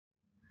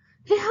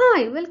Hey,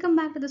 hi, welcome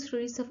back to the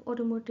series of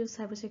automotive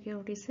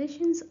cybersecurity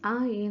sessions.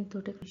 I am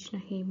Tota Krishna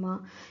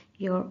Hema,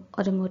 your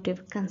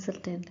automotive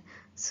consultant.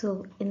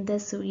 So, in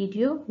this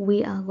video,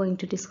 we are going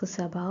to discuss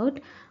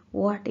about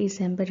what is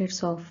embedded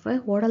software,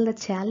 what are the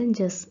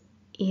challenges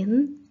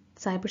in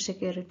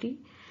cybersecurity,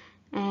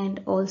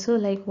 and also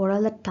like what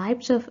are the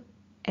types of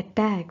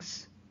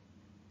attacks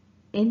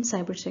in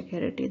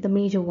cybersecurity, the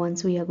major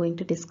ones we are going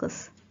to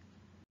discuss.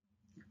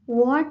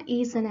 What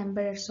is an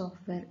embedded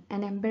software?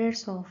 An embedded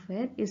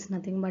software is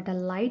nothing but a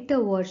lighter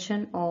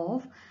version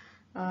of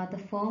the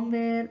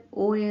firmware,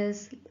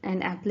 OS,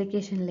 and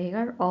application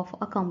layer of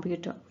a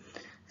computer.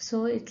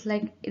 So it's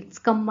like it's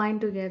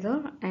combined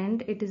together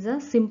and it is a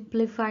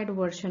simplified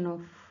version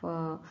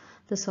of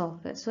the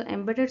software. So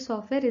embedded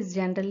software is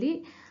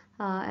generally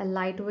a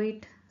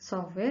lightweight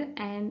software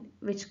and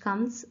which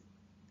comes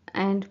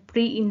and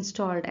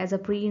pre-installed as a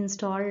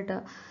pre-installed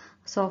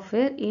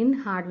software in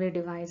hardware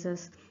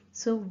devices,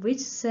 so which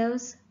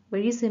serves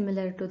very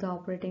similar to the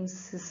operating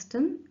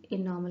system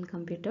in normal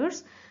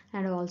computers,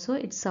 and also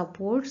it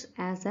supports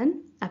as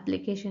an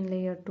application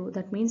layer too.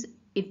 That means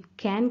it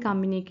can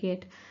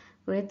communicate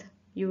with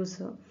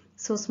user.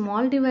 So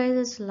small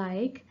devices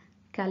like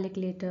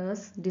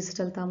calculators,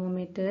 digital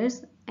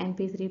thermometers,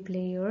 mp3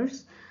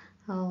 players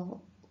uh,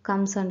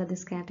 comes under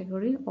this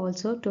category.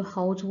 Also to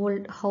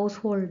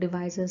household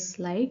devices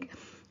like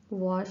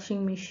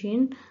washing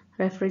machine,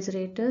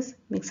 refrigerators,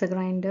 mixer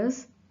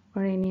grinders,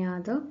 or any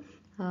other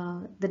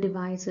the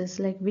devices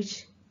like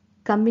which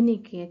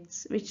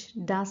communicates,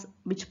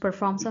 which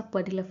performs a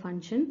particular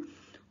function.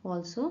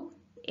 Also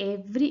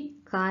every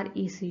car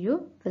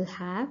ECU will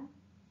have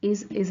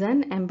is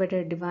an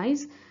embedded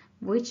device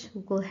which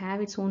will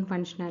have its own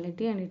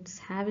functionality and it's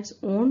have its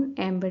own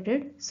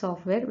embedded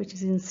software which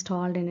is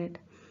installed in it.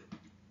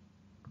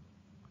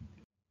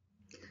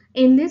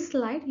 In this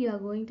slide, you are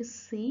going to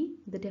see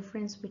the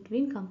difference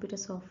between computer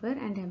software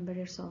and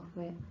embedded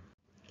software.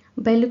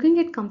 By looking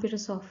at computer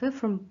software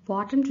from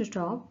bottom to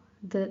top,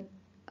 the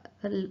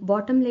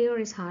bottom layer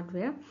is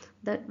hardware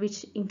that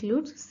which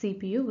includes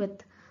CPU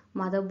with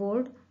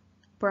motherboard,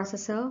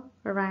 processor,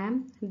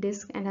 RAM,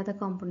 disk and other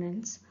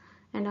components.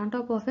 And on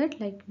top of it,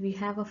 like we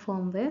have a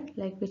firmware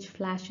like which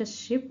flashes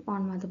chip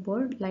on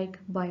motherboard like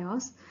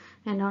BIOS,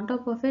 and on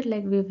top of it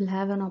like we will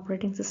have an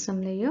operating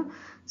system layer,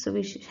 so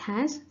which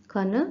has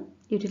kernel,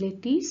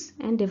 utilities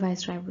and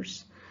device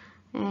drivers.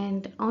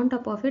 And on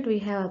top of it we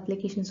have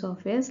application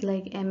softwares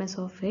like MS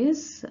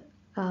Office,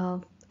 uh,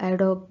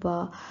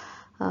 Adobe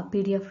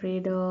PDF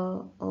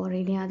Reader, or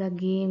any other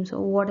games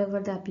or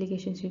whatever the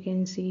applications you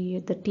can see,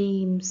 the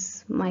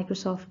Teams,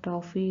 Microsoft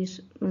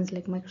Office, means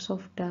like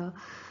Microsoft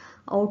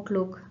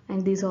Outlook,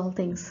 and these all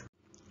things,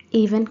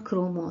 even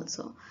Chrome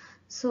also.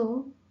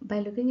 So by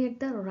looking at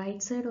the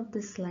right side of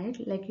this slide,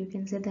 like you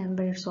can see the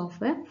embedded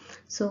software,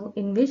 so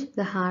in which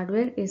the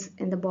hardware is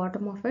in the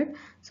bottom of it.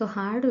 So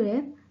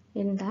hardware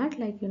in that,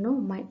 like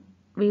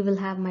we will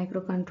have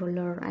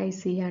microcontroller,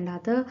 IC and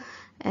other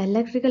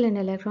electrical and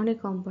electronic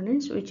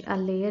components which are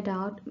layered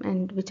out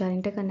and which are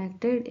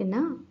interconnected in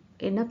a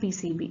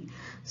PCB.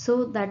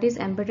 So that is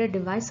embedded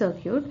device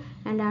circuit,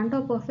 and on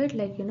top of it,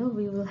 like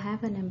we will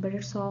have an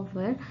embedded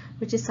software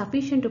which is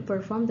sufficient to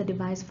perform the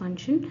device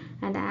function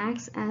and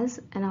acts as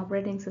an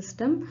operating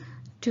system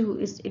to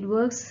it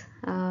works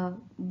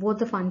both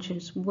the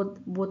functions,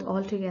 both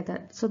all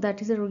together. So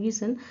that is a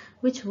reason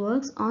which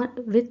works on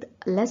with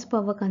less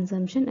power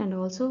consumption, and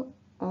also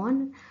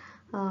on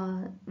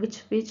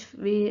which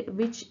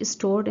is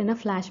stored in a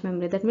flash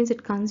memory. That means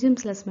it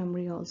consumes less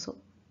memory also.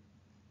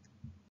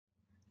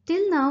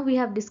 Till now we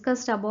have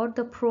discussed about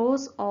the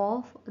pros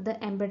of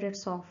the embedded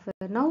software.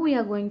 Now we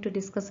are going to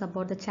discuss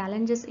about the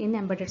challenges in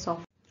embedded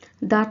software.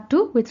 That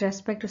too with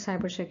respect to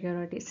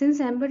cybersecurity. Since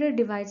embedded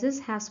devices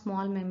have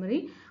small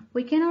memory,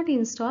 we cannot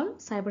install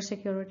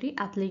cybersecurity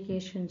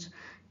applications.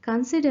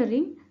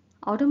 Considering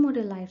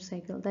automotive life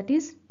cycle, that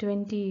is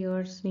 20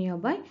 years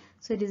nearby,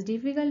 so it is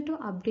difficult to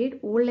update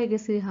old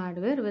legacy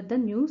hardware with the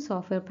new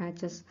software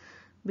patches,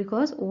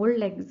 because old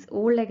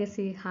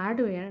legacy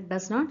hardware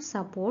does not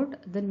support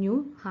the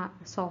new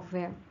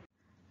software.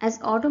 As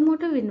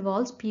automotive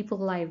involves people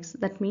lives,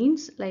 that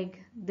means like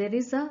there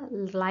is a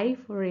life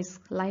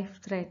risk, life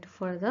threat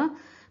for the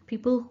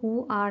people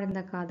who are in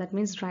the car, that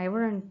means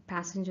driver and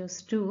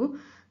passengers too.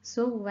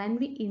 So when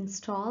we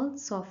install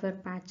software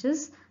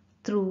patches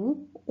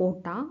through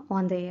OTA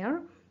on the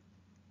air,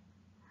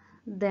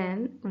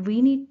 then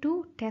we need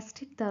to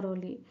test it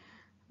thoroughly,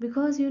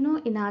 because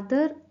in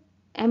other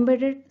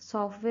embedded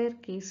software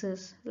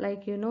cases,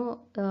 like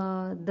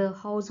the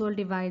household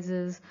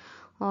devices,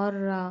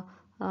 or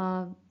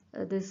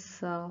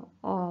this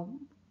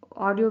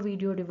audio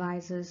video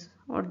devices,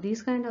 or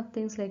these kind of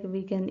things, like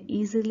we can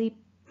easily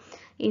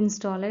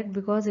install it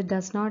because it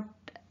does not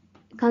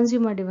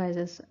consumer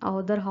devices,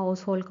 other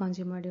household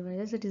consumer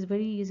devices, it is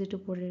very easy to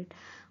put a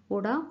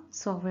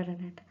software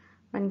in it.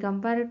 When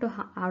compared to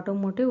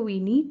automotive, we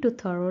need to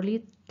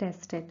thoroughly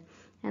test it.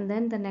 And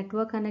then the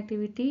network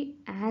connectivity,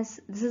 as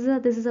this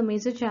is a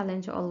major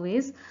challenge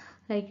always,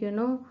 like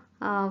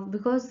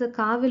because the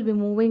car will be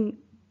moving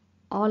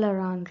all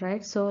around,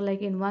 right? So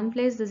like in one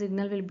place the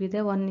signal will be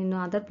there, one in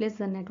other place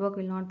the network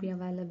will not be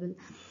available.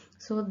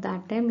 So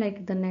that time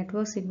like the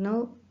network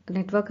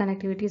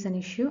connectivity is an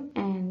issue,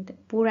 and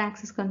poor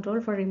access control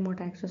for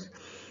remote access.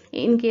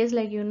 In case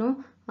like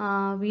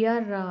we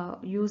are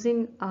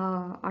using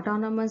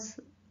autonomous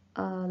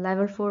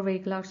level 4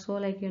 vehicle or so,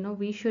 like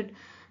we should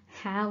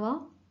have a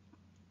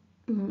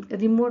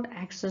remote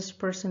access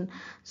person.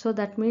 So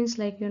that means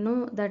like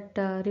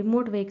that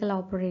remote vehicle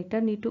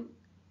operator need to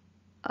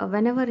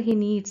whenever he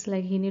needs,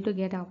 like he need to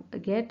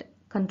get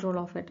control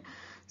of it.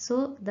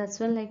 So that's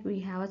when like we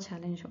have a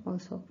challenge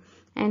also.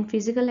 And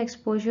physical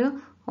exposure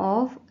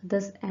of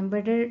this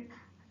embedded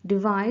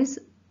device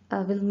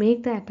will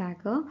make the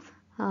attacker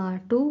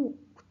to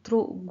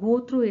go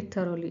through it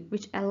thoroughly,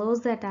 which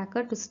allows the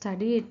attacker to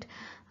study it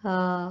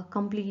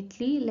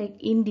completely, like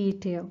in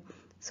detail.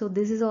 So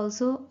this is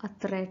also a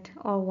threat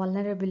or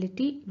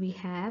vulnerability we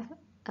have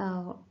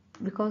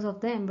because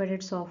of the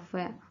embedded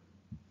software.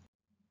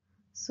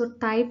 So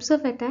types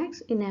of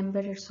attacks in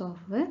embedded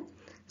software.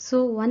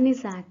 So one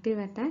is active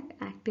attack.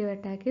 Active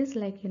attack is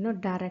like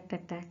direct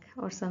attack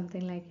or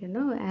something, like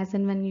as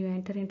and when you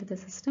enter into the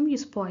system you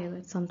spoil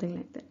it, something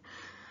like that.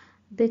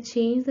 They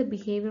change the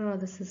behavior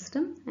of the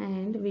system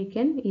and we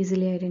can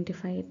easily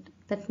identify it.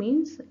 That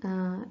means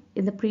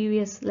in the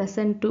previous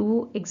lesson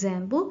 2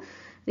 example,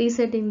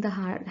 resetting the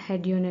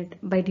head unit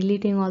by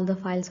deleting all the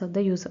files of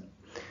the user.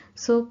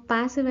 So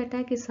passive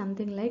attack is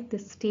something like they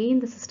stay in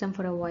the system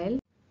for a while,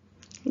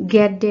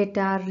 get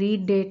data,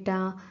 read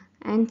data,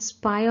 and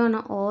spy on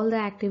all the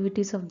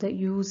activities of the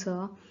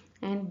user.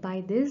 And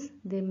by this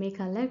they may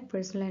collect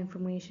personal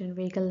information,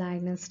 vehicle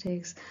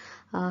diagnostics,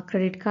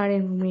 credit card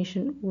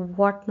information,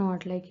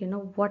 whatnot, like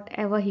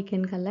whatever he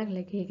can collect,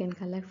 like he can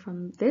collect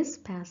from this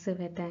passive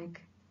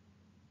attack.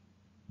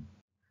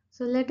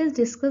 So let us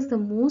discuss the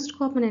most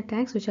common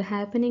attacks which are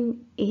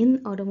happening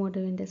in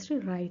automotive industry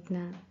right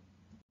now.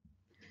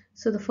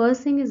 So the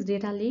first thing is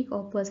data leak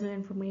or personal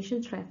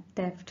information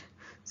theft.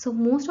 So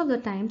most of the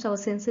times our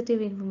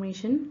sensitive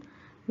information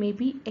may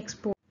be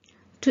exposed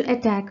to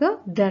attacker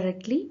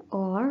directly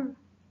or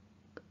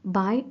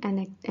by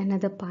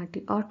another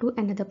party or to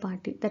another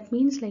party. That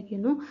means like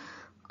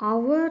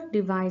our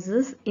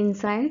devices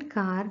inside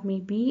car may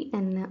be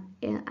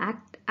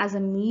act as a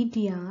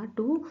media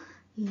to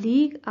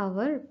leak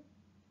our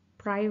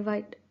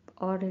private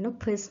or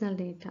personal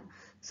data.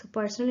 So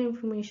personal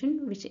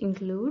information which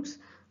includes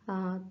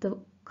the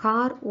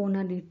car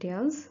owner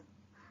details,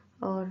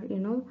 or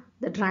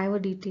the driver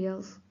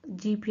details,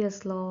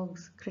 GPS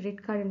logs,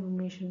 credit card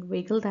information,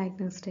 vehicle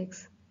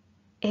diagnostics,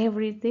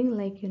 everything,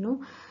 like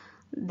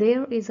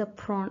there is a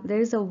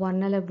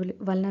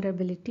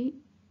vulnerability,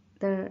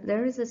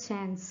 there is a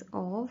chance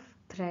of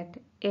threat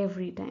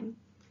every time.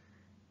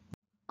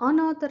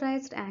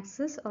 Unauthorized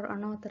access or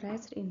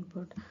unauthorized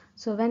input.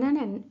 So when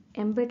an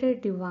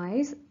embedded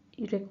device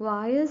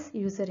requires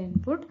user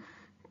input,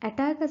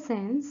 attacker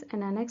sends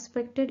an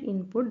unexpected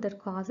input that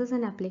causes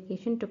an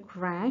application to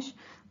crash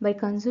by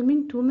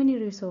consuming too many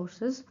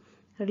resources,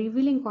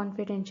 revealing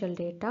confidential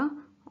data,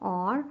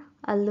 or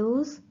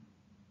allows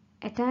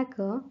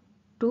attacker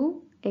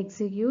to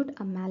execute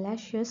a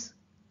malicious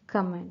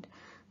command.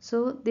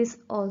 So this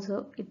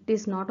also, it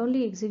is not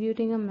only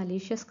executing a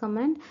malicious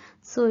command,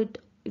 so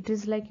it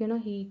is like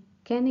he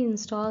can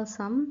install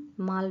some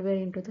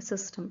malware into the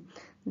system.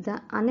 The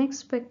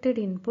unexpected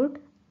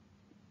input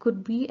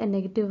could be a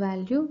negative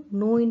value,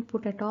 no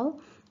input at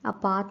all, a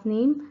path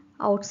name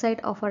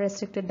outside of a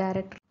restricted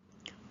directory,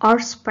 or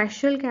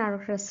special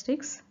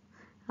characteristics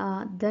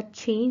that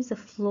change the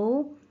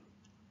flow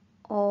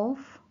of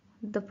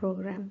the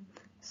program.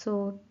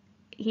 So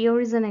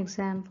here is an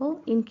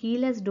example. In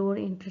keyless door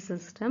entry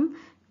system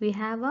we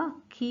have a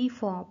key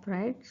fob,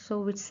 right?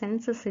 So which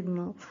sends a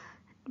signal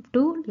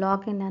to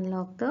lock and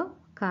unlock the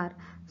car.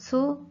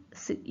 So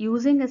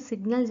using a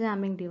signal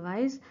jamming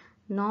device,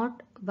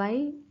 not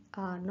by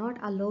not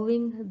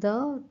allowing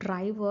the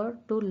driver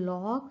to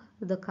lock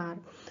the car.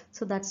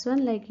 So that's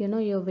when like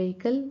your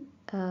vehicle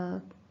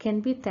can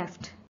be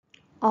theft.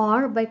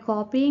 Or by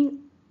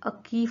copying a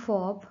key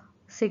fob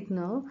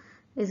signal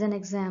is an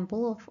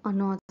example of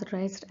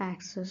unauthorized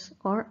access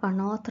or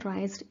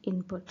unauthorized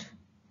input.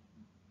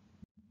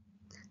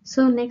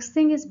 So next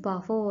thing is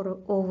buffer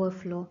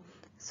overflow.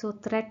 So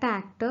threat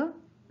actor,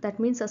 that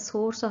means a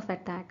source of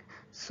attack.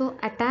 So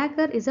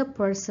attacker is a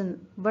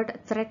person,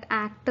 but threat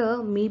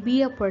actor may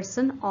be a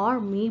person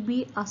or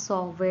maybe a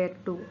software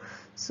too.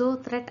 So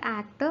threat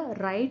actor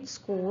writes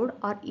code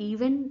or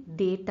even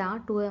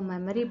data to a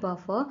memory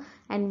buffer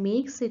and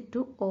makes it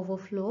to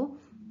overflow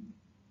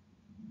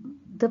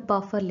the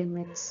buffer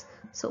limits.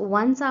 So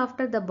once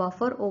after the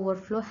buffer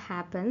overflow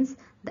happens,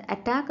 the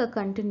attacker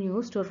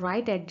continues to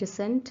write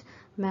adjacent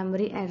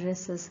memory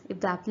addresses. If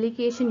the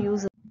application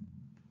uses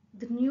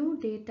the new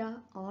data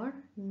or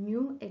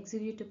new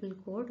executable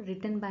code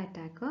written by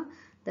attacker,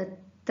 the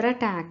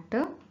threat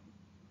actor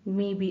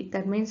may be,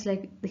 that means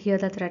like here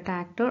the threat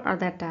actor or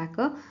the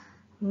attacker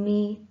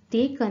may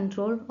take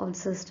control of the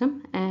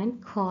system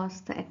and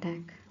cause the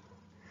attack.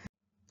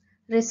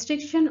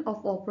 Restriction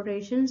of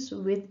operations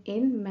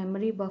within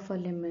memory buffer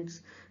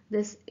limits.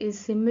 This is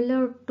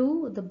similar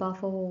to the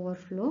buffer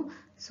overflow.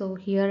 So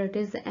here it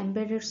is, the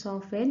embedded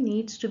software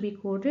needs to be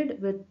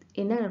coded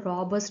in a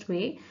robust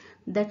way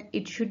that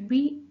it should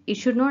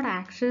not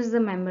access the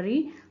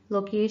memory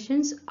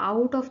locations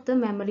out of the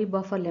memory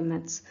buffer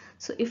limits.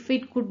 So if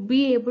it could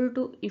be able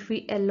to, if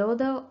we allow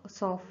the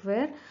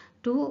software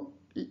to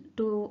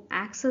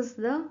access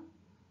the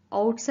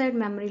outside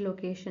memory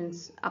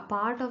locations, a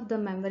part of the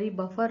memory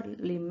buffer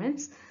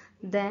limits,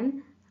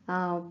 then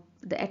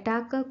the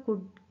attacker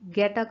could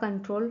get a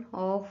control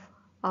of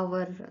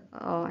our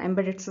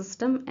embedded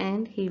system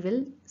and he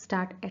will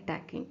start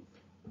attacking.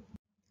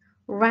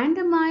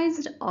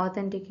 Randomized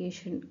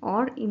authentication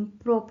or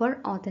improper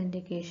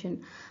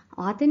authentication.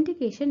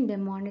 Authentication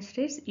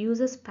demonstrates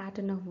users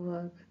pattern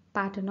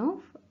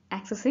of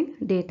accessing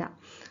data.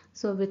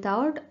 So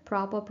without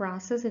proper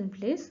process in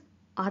place,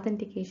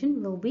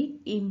 authentication will be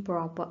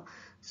improper.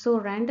 So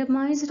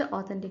randomized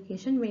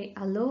authentication may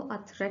allow a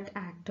threat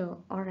actor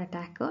or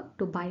attacker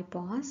to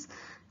bypass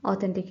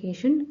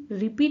authentication,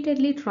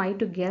 repeatedly try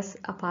to guess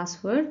a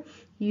password,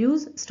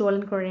 use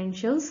stolen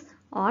credentials,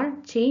 or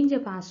change a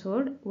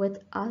password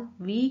with a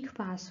weak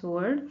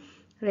password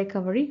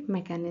recovery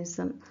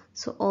mechanism.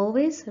 So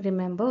always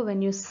remember,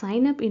 when you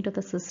sign up into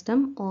the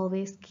system,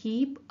 always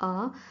keep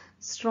a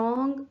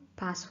strong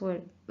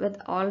password with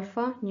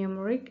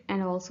alphanumeric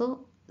and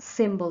also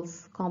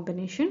symbols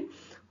combination.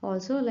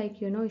 Also,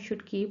 like you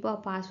should keep a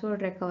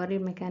password recovery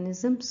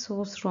mechanism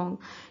so strong.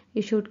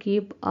 You should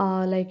keep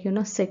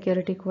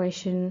security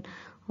question,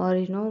 or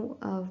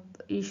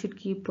you should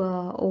keep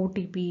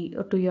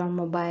OTP to your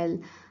mobile,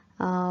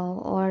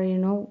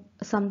 or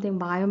something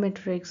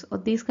biometrics, or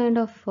these kind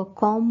of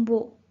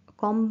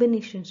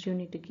combinations you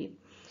need to keep.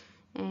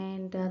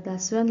 And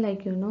that's when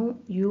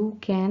you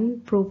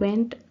can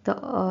prevent the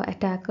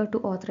attacker to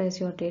authorize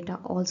your data.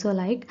 Also,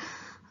 like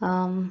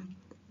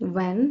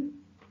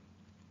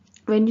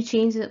when you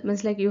change it,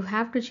 means like you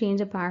have to change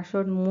the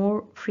password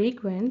more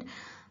frequent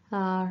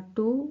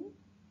to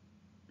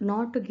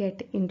not to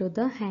get into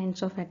the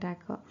hands of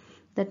attacker.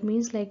 That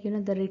means like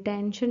the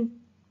retention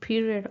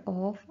period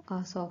of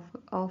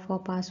a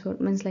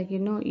password means like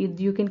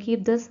you can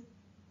keep this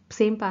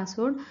same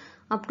password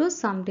up to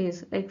some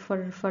days, like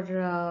for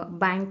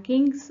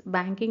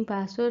banking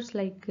passwords,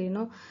 like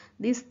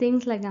these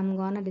things, like I'm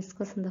gonna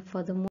discuss in the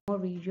further more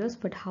videos.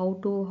 But how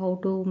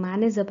to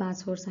manage the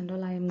passwords and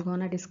all, I am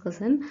gonna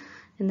discuss in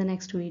the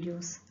next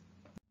videos.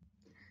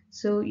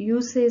 So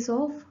usage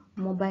of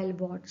mobile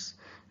bots.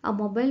 A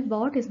mobile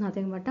bot is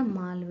nothing but a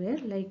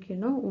malware, like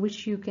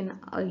which you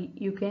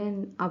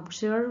can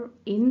observe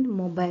in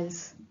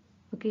mobiles,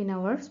 okay, in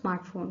our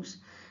smartphones.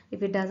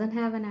 If it doesn't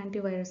have an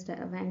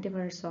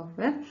antivirus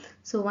software,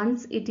 so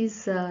once it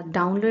is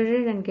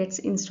downloaded and gets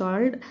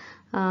installed,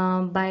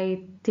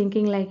 by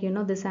thinking like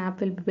this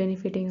app will be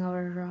benefiting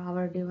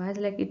our device,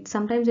 like it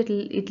sometimes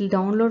it'll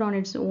download on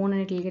its own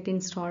and it'll get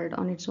installed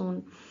on its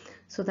own.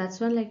 So that's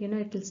when like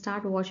it will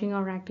start watching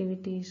our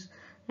activities,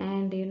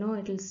 and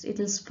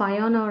it'll spy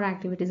on our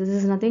activities. This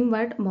is nothing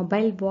but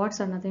mobile bots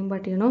are nothing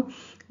but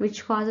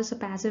which causes a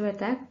passive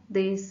attack.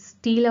 They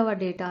steal our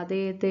data,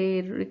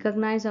 they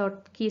recognize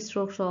our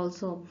keystrokes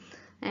also,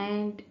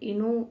 and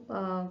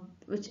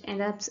which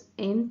ends up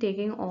in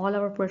taking all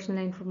our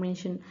personal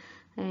information,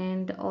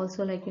 and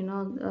also like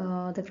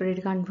the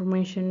credit card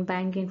information,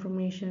 bank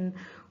information,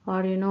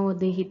 or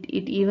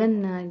it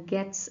even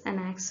gets an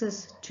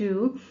access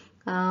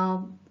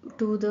uh,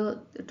 to the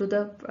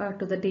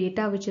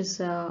data which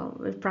is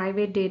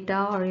private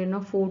data,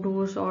 or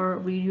photos or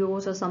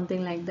videos or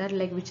something like that,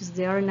 like which is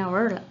there in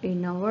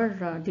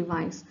our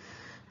device.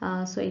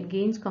 So it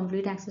gains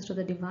complete access to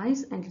the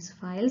device and its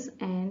files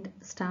and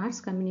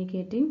starts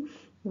communicating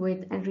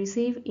with and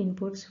receive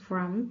inputs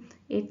from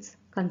its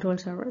control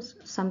servers.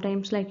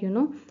 Sometimes like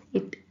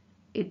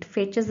it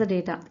fetches the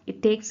data,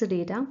 it takes the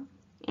data,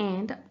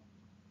 and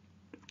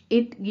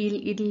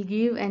it'll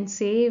give and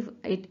save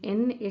it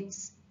in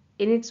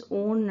its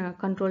own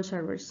control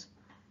servers.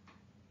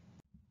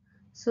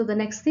 So the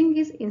next thing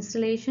is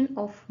installation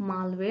of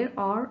malware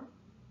or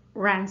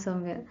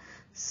ransomware.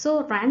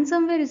 So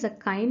ransomware is a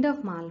kind of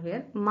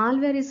malware.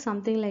 Malware is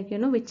something like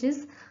which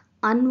is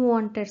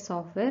unwanted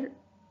software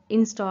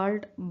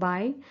installed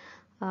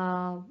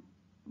uh,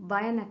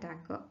 by an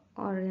attacker,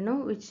 or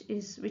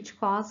which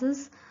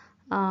causes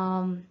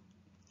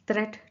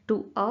threat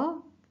to a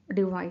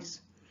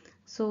device.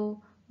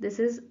 So this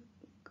is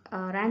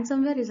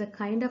ransomware is a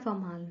kind of a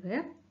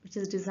malware which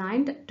is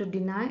designed to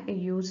deny a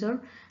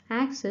user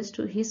access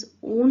to his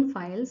own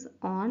files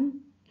on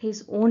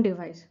his own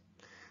device.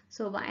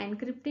 So by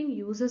encrypting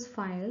users'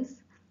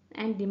 files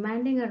and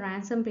demanding a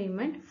ransom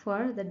payment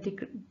for the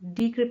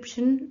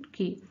decryption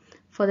key.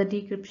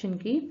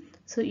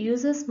 So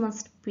users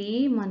must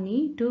pay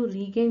money to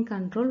regain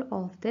control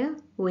of their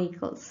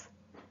vehicles.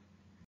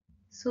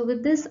 So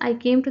with this, I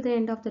came to the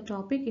end of the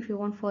topic. If you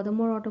want further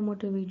more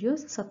automotive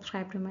videos,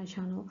 subscribe to my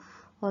channel.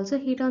 Also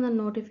hit on the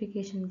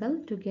notification bell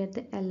to get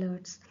the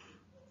alerts.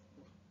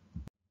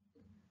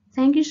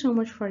 Thank you so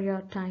much for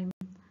your time.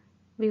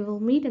 We will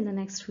meet in the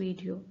next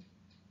video.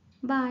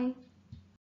 Bye.